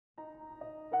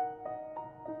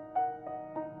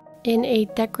In a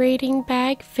decorating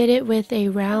bag fitted with a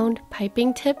round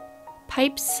piping tip,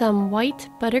 pipe some white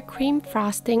buttercream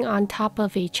frosting on top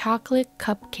of a chocolate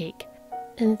cupcake,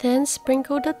 and then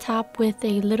sprinkle the top with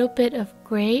a little bit of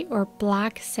gray or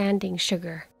black sanding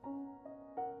sugar.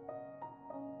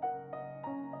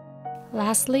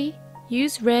 Lastly,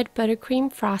 use red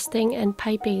buttercream frosting and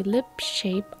pipe a lip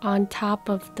shape on top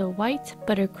of the white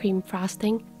buttercream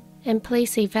frosting and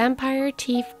place a vampire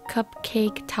teeth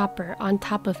cupcake topper on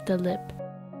top of the lip.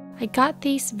 I got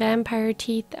these vampire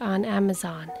teeth on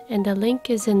Amazon, and the link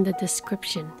is in the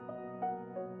description.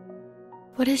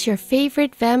 What is your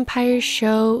favorite vampire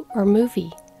show or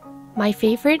movie? My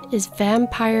favorite is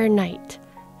Vampire Night.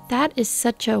 That is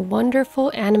such a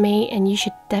wonderful anime and you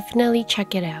should definitely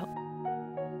check it out.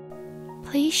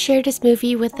 Please share this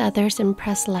movie with others and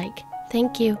press like.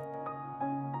 Thank you.